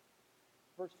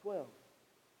 Verse 12.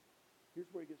 Here's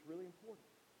where it gets really important.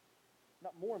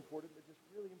 Not more important, but just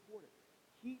really important.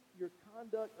 Keep your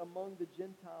conduct among the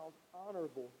Gentiles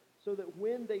honorable, so that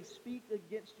when they speak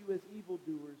against you as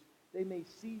evildoers, they may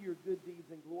see your good deeds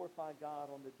and glorify God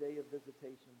on the day of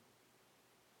visitation.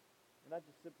 And I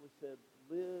just simply said,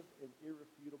 live an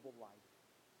irrefutable life.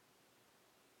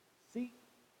 Seek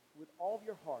with all of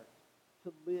your heart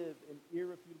to live an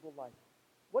irrefutable life.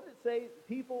 What did it say?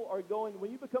 People are going,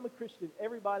 when you become a Christian,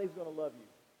 everybody's going to love you.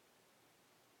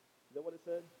 Is that what it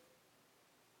said?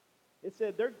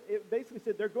 It basically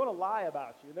said they're going to lie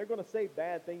about you, and they're going to say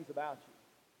bad things about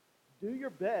you. Do your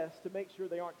best to make sure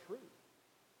they aren't true.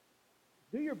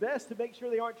 Do your best to make sure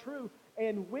they aren't true.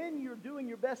 And when you're doing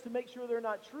your best to make sure they're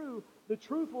not true, the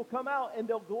truth will come out and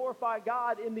they'll glorify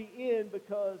God in the end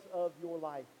because of your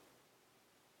life.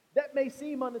 That may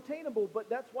seem unattainable, but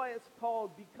that's why it's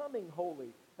called becoming holy.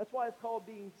 That's why it's called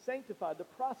being sanctified. The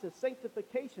process,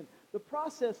 sanctification, the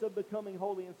process of becoming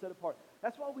holy and set apart.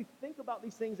 That's why we think about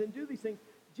these things and do these things.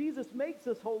 Jesus makes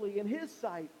us holy in his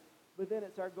sight, but then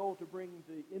it's our goal to bring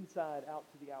the inside out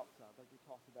to the outside, like we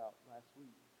talked about last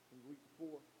week and the week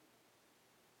before.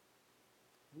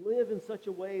 Live in such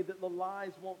a way that the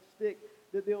lies won't stick,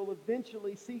 that they'll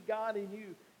eventually see God in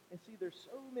you. And see, there's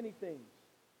so many things.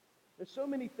 There's so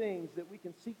many things that we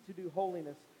can seek to do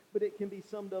holiness, but it can be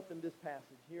summed up in this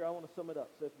passage. Here, I want to sum it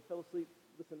up. So if you fell asleep,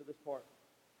 listen to this part.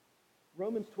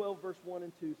 Romans 12, verse 1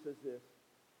 and 2 says this.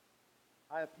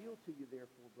 I appeal to you,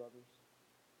 therefore, brothers,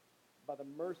 by the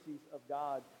mercies of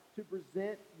God, to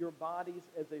present your bodies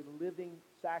as a living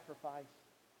sacrifice,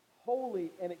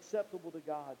 holy and acceptable to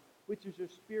God, which is your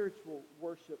spiritual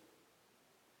worship.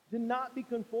 Do not be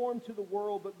conformed to the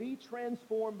world, but be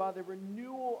transformed by the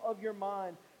renewal of your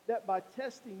mind, that by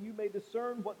testing you may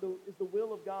discern what is the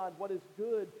will of God, what is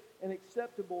good and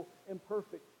acceptable and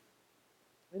perfect.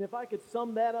 And if I could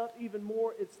sum that up even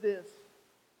more, it's this.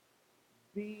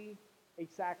 Be a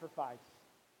sacrifice.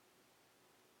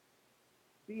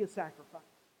 Be a sacrifice.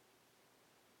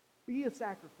 Be a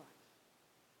sacrifice.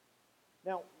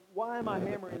 Now, why am I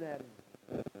hammering that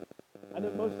in? I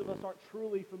know most of us aren't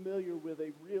truly familiar with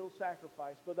a real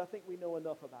sacrifice, but I think we know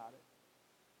enough about it.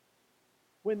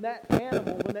 When that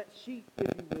animal, when that sheep, if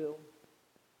you will,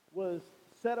 was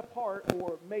set apart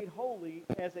or made holy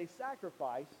as a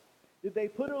sacrifice, did they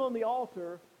put it on the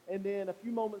altar and then a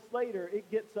few moments later it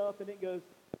gets up and it goes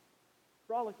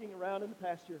frolicking around in the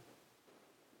pasture?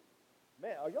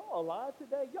 Man, are y'all alive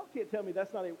today? Y'all can't tell me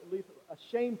that's not at least a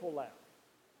shameful laugh.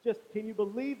 Just, can you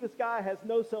believe this guy has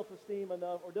no self-esteem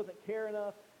enough or doesn't care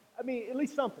enough? I mean, at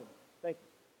least something. Thank you.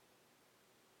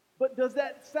 But does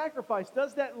that sacrifice,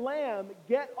 does that lamb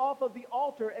get off of the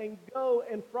altar and go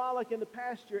and frolic in the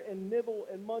pasture and nibble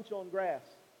and munch on grass?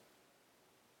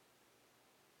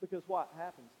 Because what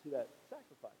happens to that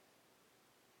sacrifice?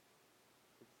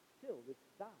 It's killed. It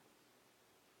dies.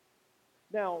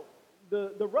 Now,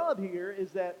 the rub here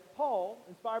is that Paul,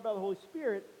 inspired by the Holy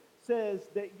Spirit, says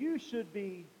that you should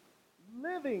be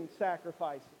living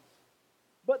sacrifices.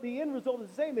 But the end result is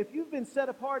the same. If you've been set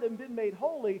apart and been made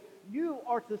holy, you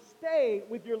are to stay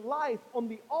with your life on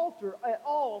the altar at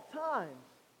all times.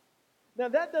 Now,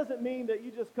 that doesn't mean that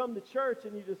you just come to church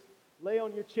and you just lay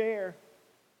on your chair.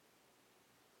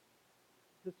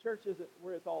 Because church isn't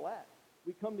where it's all at.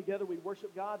 We come together, we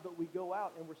worship God, but we go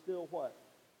out and we're still what?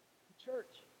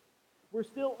 Church. We're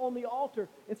still on the altar.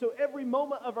 And so every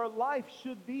moment of our life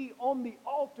should be on the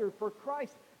altar for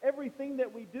Christ. Everything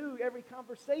that we do, every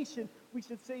conversation, we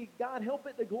should say, God, help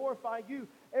it to glorify you.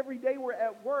 Every day we're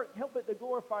at work, help it to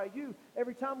glorify you.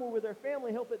 Every time we're with our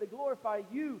family, help it to glorify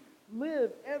you.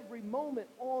 Live every moment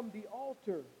on the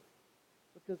altar.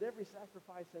 Because every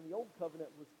sacrifice in the Old Covenant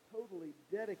was totally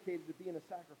dedicated to being a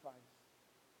sacrifice.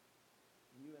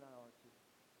 And you and I are too.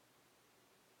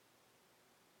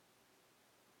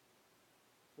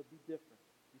 So be different.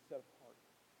 Be set apart.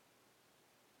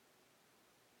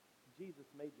 Jesus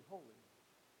made you holy.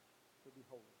 So be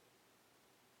holy. I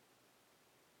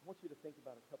want you to think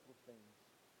about a couple of things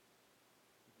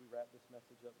as we wrap this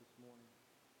message up this morning.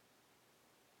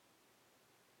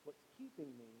 What's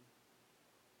keeping me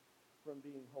from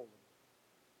being holy?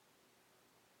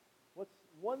 What's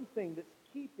one thing that's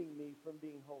keeping me from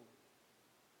being holy?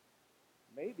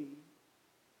 Maybe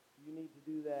you need to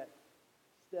do that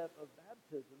step of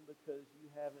baptism because you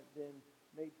haven't been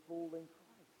made full in Christ.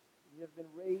 You have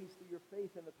been raised through your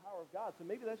faith in the power of God. So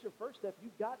maybe that's your first step.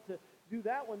 You've got to do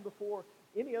that one before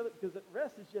any other, because the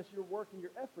rest is just your work and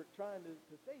your effort trying to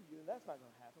save you, and that's not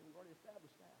going to happen. We've already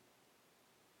established that.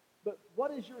 But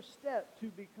what is your step to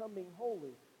becoming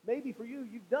holy? Maybe for you,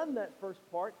 you've done that first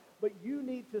part, but you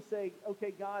need to say,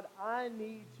 okay, God, I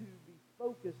need to be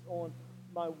focused on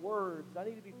my words. I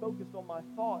need to be focused on my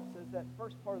thoughts, as that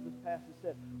first part of this passage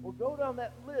said. Or go down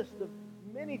that list of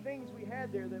many things we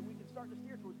had there that we can start to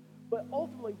steer towards. But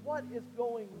ultimately, what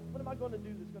am I going to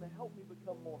do that's going to help me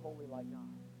become more holy like God?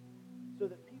 So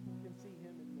that people can see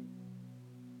Him in me.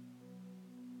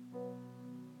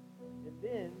 And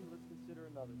then, let's consider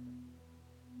another thing.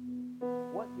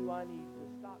 What do I need to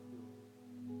stop doing that's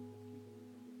keeping me from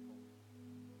being holy?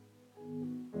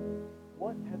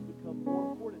 What has become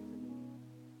more important to me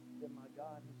than my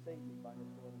God who saved me by His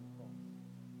blood on the cross?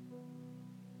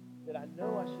 That I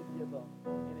know I should give up,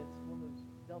 and it's one of those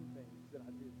dumb things that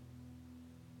I do.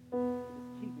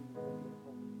 It's keeping me from being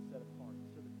holy and set apart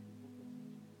so that people can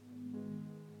see Jesus in me.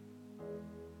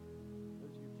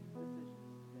 Those are your two decisions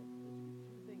today. Those are your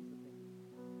two things to think about.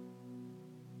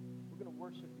 We're going to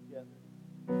worship together.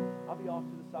 I'll be off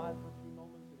to the side for a few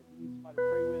moments, and if you need somebody to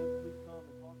pray with, please come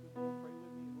and talk with me, pray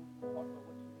with me, and we'll talk about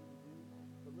what you need to do.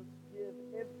 But let's give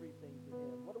everything to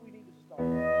Him. What do we need to start?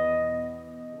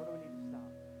 And what do we need to stop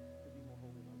to be more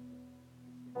holy like Him?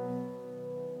 Let's stand.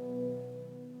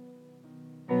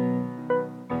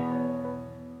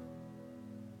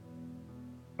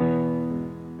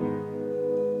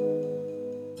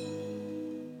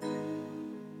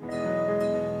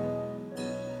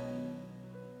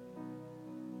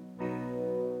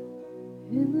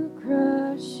 In the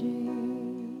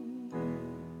crushing,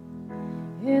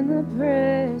 in the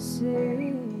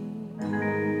pressing,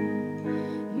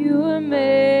 you were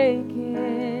making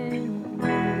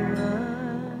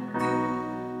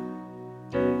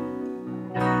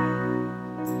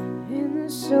in the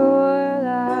soil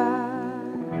I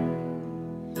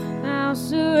now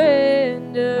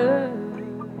surrender.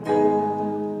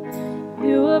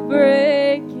 You were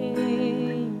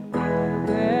breaking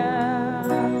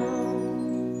ground,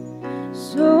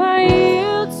 so I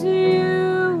yield to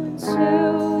you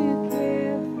until you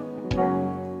care for me.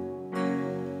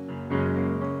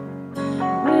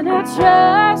 When I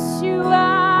trust you,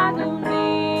 I don't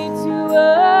need to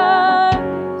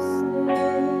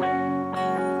understand.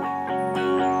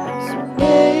 So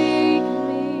make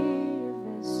me a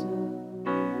vessel,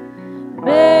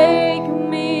 make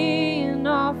me an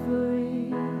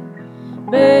offering,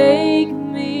 make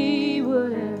me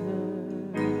whatever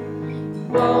you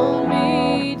want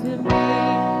me to be.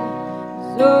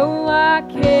 So I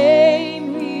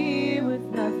came here with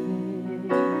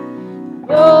nothing,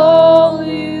 all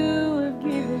you have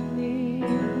given me.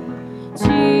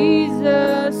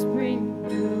 Jesus, bring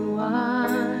the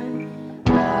wine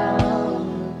out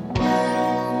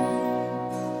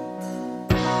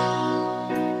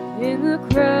in the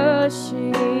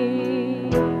crushing,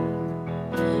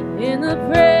 in the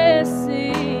pressing,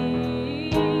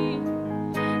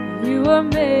 you are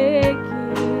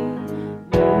making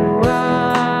new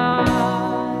wine.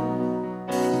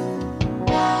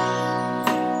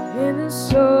 In the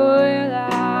soil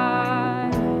I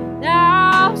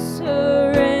now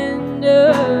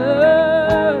surrender.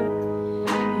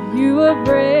 You are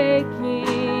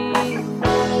breaking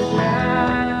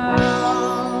ground.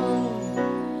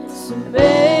 So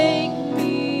make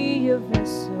me a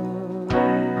vessel,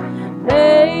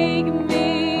 make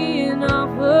me an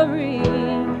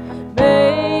offering,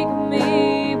 make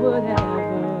me whatever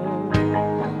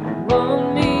you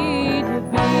want me to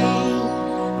be.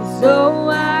 So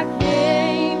I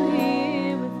came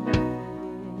here with nothing,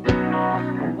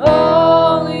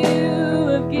 all you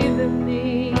have given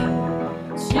me.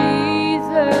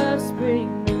 Jesus, bring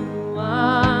the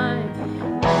wine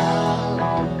out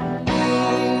of me.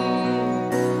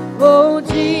 Oh,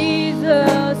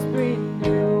 Jesus, bring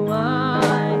the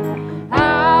wine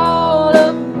out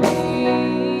of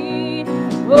me.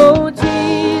 Oh,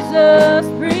 Jesus,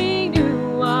 bring the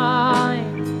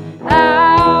wine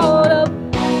out of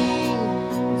me.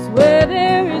 'Cause where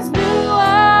there is new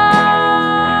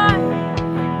wine,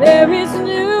 there is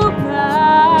new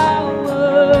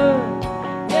power,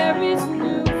 there is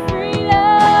new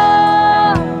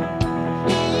freedom.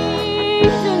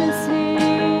 Kingdom is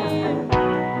here.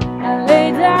 I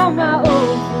lay down my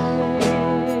old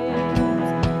plans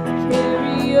to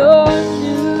carry your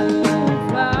new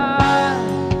fire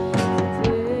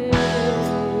today.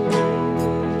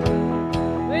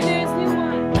 Where there's new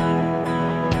wine,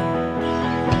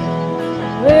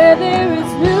 where there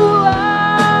is new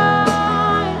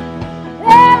wine,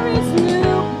 there is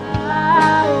new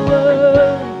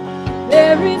power,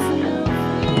 there is new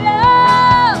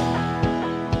freedom.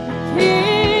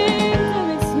 Kingdom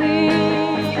is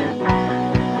here.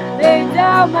 Lay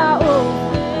down my old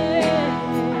plans,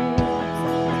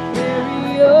 carry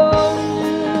your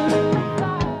new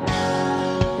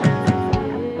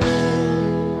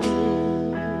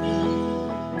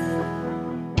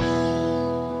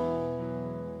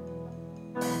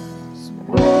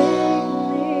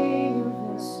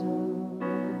So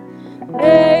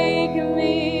make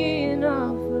me an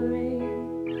offering,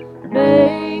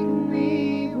 make me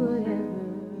whatever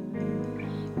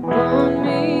you want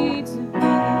me to be.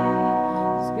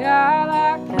 'Cause God, I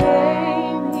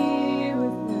came here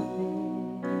with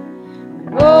nothing,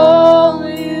 but all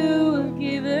you have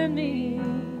given me.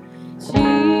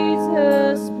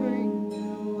 Jesus, bring the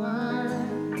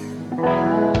wine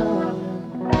out of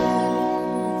me.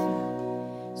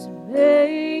 So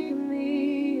make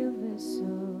me a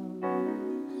vessel,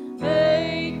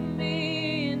 make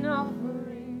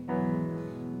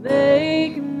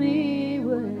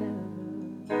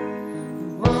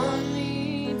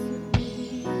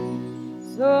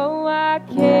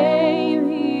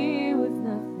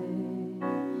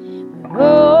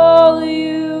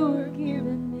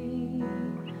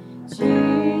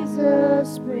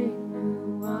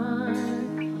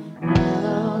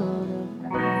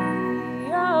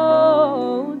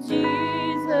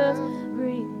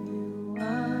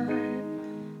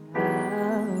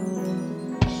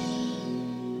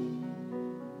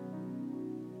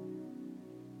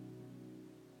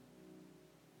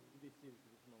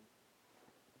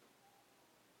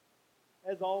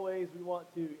As always, we want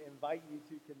to invite you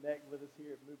to connect with us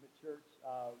here at Movement Church.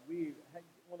 We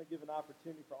want to give an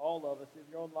opportunity for all of us. If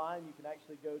you're online, you can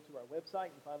actually go to our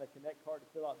website and find a Connect card to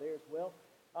fill out there as well.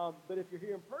 But if you're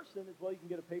here in person as well, you can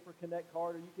get a paper Connect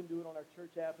card, or you can do it on our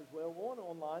church app as well. We're on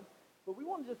online. But we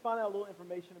want to just find out a little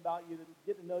information about you, to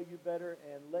get to know you better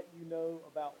and let you know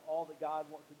about all that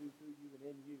God wants to do through you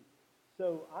and in you.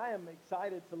 So I am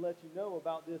excited to let you know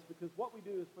about this, because what we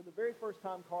do is, for the very first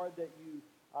time card that you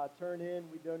turn in,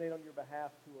 we donate on your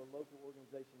behalf to a local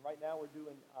organization. Right now we're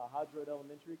doing Hodge Road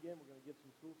Elementary again. We're going to give some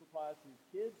school supplies to these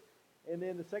kids. And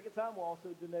then the second time we'll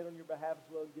also donate on your behalf as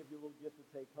well and give you a little gift to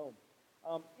take home.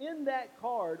 In that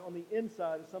card on the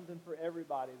inside is something for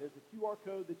everybody. There's a QR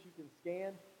code that you can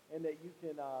scan and that you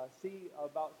can see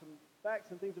about some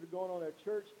facts and things that are going on in our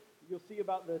church. You'll see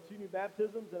about the 2 new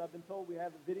baptisms, and I've been told we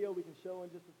have a video we can show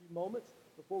in just a few moments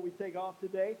before we take off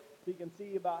today. So you can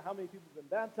see about how many people have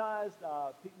been baptized,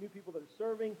 new people that are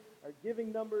serving, our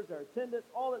giving numbers, our attendance,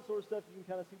 all that sort of stuff. You can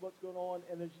kind of see what's going on,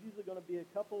 and there's usually going to be a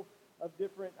couple of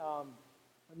different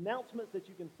announcemements that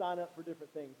you can sign up for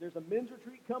different things. There's a men's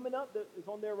retreat coming up that is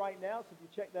on there right now, so if you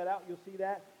check that out, you'll see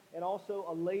that. And also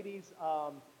a ladies,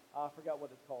 I forgot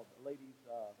what it's called, a ladies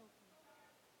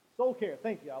soul care.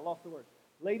 Thank you, I lost the word.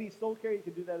 Ladies soul care, you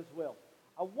can do that as well.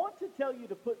 I want to tell you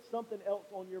to put something else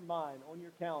on your mind, on your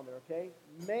calendar, okay?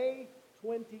 May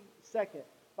 22nd,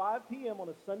 5 p.m. on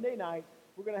a Sunday night,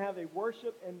 we're going to have a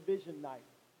worship and vision night.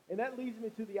 And that leads me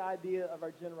to the idea of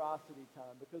our generosity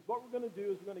time, because what we're going to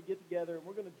do is we're going to get together and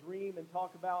we're going to dream and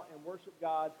talk about and worship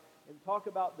God and talk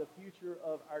about the future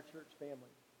of our church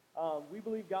family. We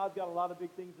believe God's got a lot of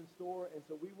big things in store, and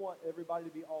so we want everybody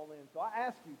to be all in. So I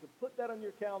ask you to put that on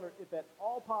your calendar if at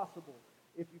all possible.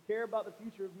 If you care about the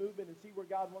future of movement and see where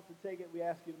God wants to take it, we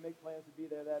ask you to make plans to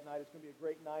be there that night. It's going to be a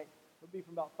great night. It'll be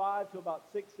from about 5 to about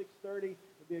 6:30.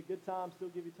 It'll be a good time. Still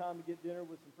give you time to get dinner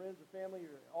with some friends or family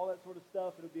or all that sort of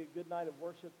stuff. It'll be a good night of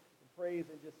worship and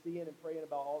praise and just seeing and praying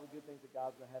about all the good things that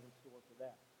God's going to have in store for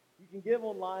that. You can give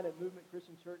online at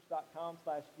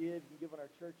movementchristianchurch.com/give. You can give on our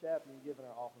church app, and you can give in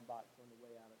our offering box on the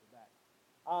way out at the back.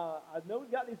 I know we've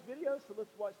got these videos, so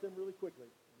let's watch them really quickly.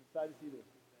 I'm excited to see this.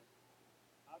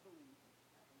 I believe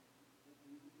that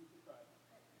Jesus is the Christ,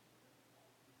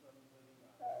 the Son of the living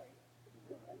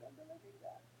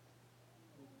God.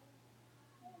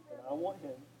 And I want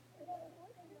him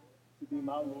to be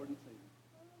my Lord and Savior.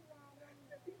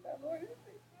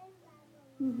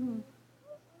 Mm-hmm.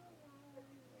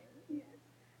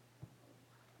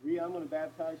 I'm going to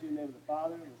baptize you in the name of the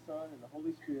Father, and the Son, and the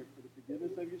Holy Spirit for the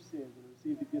forgiveness of your sins, and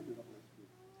receive the gift of the Holy Spirit.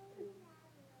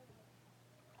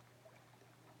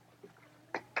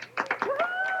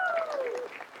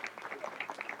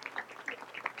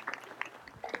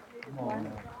 Come on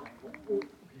now.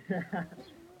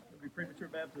 It'll be premature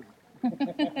baptism.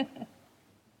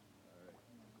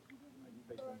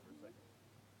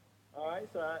 All right,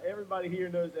 so everybody here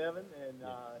knows Evan, and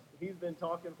he's been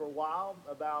talking for a while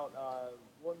about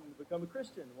wanting to become a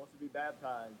Christian, wants to be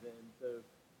baptized. And so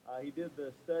he did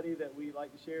the study that we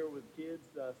like to share with kids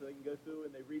so they can go through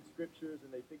and they read scriptures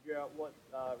and they figure out what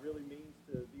really means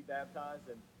to be baptized.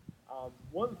 And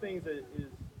one of the things that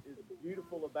is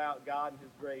beautiful about God and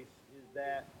his grace is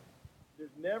that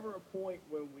there's never a point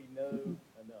when we know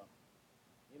enough.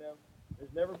 You know,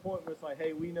 there's never a point where it's like,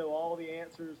 hey, we know all the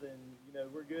answers and, you know,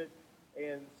 we're good.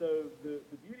 And so the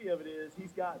beauty of it is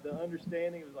he's got the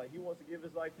understanding of, like, he wants to give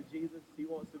his life to Jesus. He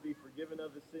wants to be forgiven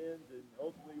of his sins, and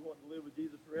ultimately he wants to live with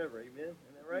Jesus forever. Amen?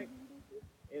 Isn't that right?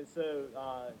 And so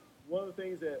one of the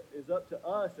things that is up to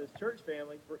us as church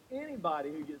family, for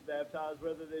anybody who gets baptized,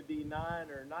 whether they be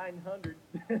 9 or 900,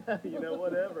 you know,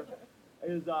 whatever,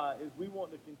 is we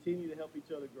want to continue to help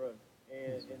each other grow.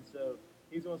 And so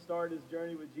he's going to start his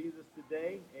journey with Jesus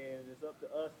today, and it's up to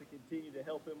us to continue to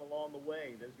help him along the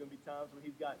way. There's going to be times when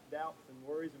he's got doubts and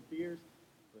worries and fears,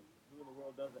 but who in the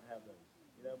world doesn't have those,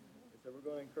 you know? And so we're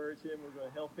going to encourage him. We're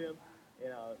going to help him.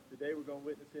 And today we're going to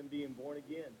witness him being born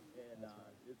again. And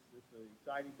it's an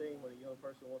exciting thing when a young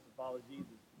person wants to follow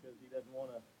Jesus, because he doesn't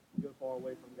want to go far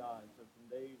away from God. So from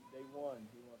day one,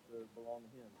 he wants to belong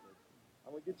to him. So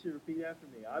I'm going to get you to repeat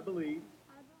after me. I believe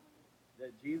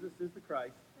that Jesus is the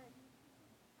Christ,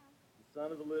 Son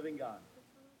of the living God.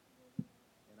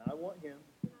 And I want him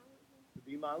to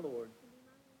be my Lord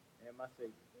and my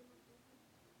Savior.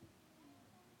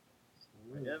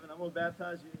 Right, Evan, I'm going to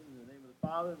baptize you in the name of the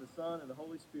Father, and the Son, and the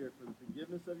Holy Spirit for the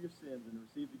forgiveness of your sins, and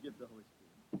receive the gift of the Holy Spirit.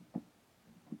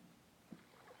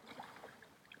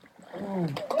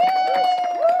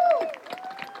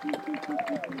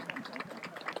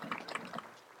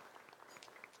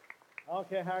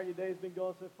 Okay, how are your days been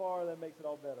going so far? That makes it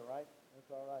all better, right?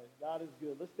 All right. God is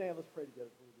good. Let's stand. Let's pray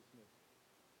together before we dismiss.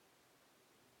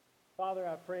 Father,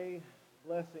 I pray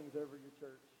blessings over your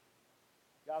church.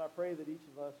 God, I pray that each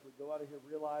of us would go out of here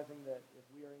realizing that if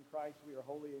we are in Christ, we are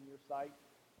holy in your sight.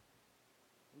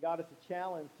 And God, it's a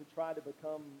challenge to try to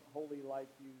become holy like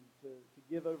you, to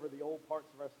give over the old parts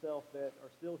of ourselves that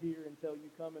are still here until you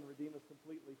come and redeem us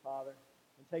completely, Father,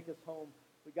 and take us home.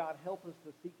 But God, help us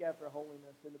to seek after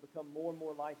holiness and to become more and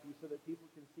more like you so that people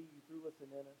can see you through us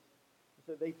and in us, and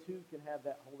so they too can have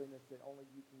that holiness that only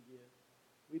you can give.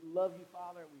 We love you,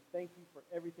 Father, and we thank you for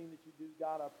everything that you do.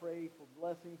 God, I pray for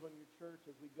blessings on your church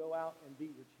as we go out and be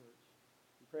your church.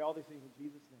 We pray all these things in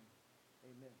Jesus' name.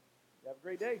 Amen. You have a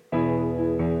great day.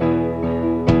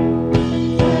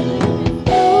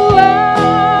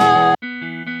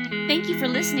 Thank you for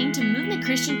listening to Movement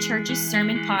Christian Church's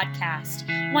Sermon Podcast.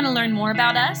 Want to learn more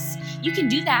about us? You can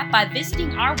do that by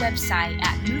visiting our website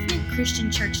at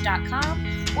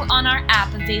movementchristianchurch.com or on our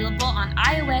app available on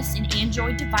iOS and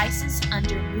Android devices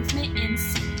under Movement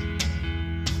NC.